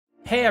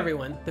Hey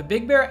everyone, the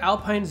Big Bear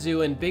Alpine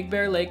Zoo in Big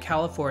Bear Lake,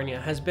 California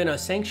has been a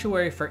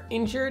sanctuary for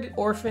injured,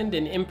 orphaned,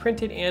 and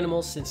imprinted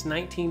animals since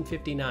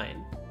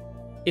 1959.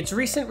 Its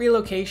recent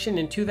relocation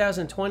in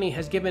 2020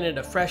 has given it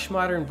a fresh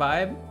modern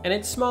vibe, and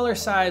its smaller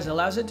size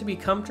allows it to be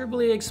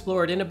comfortably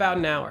explored in about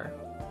an hour.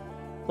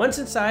 Once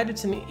inside,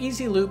 it's an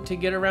easy loop to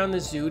get around the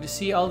zoo to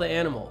see all the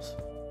animals.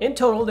 In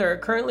total, there are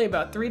currently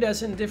about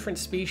 36 different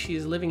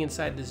species living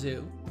inside the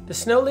zoo. The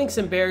snow lynx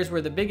and bears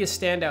were the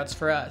biggest standouts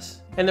for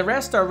us, and the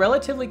rest are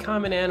relatively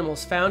common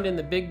animals found in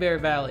the Big Bear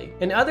Valley,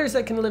 and others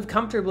that can live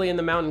comfortably in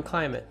the mountain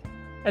climate.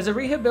 As a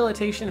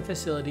rehabilitation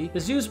facility, the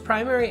zoo's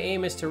primary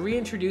aim is to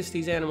reintroduce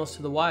these animals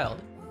to the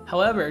wild.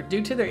 However,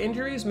 due to their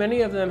injuries,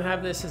 many of them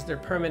have this as their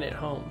permanent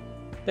home.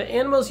 The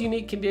animals'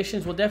 unique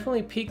conditions will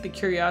definitely pique the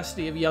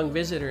curiosity of young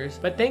visitors,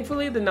 but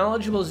thankfully the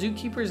knowledgeable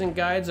zookeepers and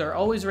guides are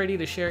always ready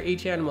to share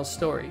each animal's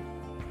story.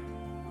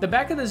 The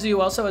back of the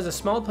zoo also has a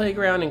small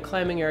playground and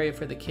climbing area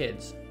for the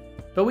kids.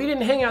 But we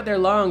didn't hang out there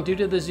long due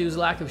to the zoo's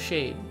lack of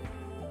shade.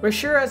 We're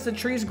sure as the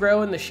trees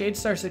grow and the shade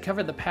starts to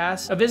cover the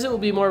paths, a visit will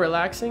be more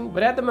relaxing,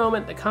 but at the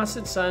moment the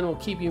constant sun will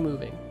keep you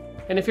moving.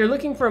 And if you're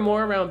looking for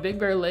more around Big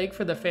Bear Lake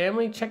for the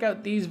family, check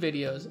out these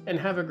videos and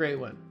have a great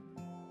one.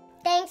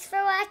 Thanks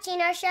for watching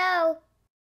our show.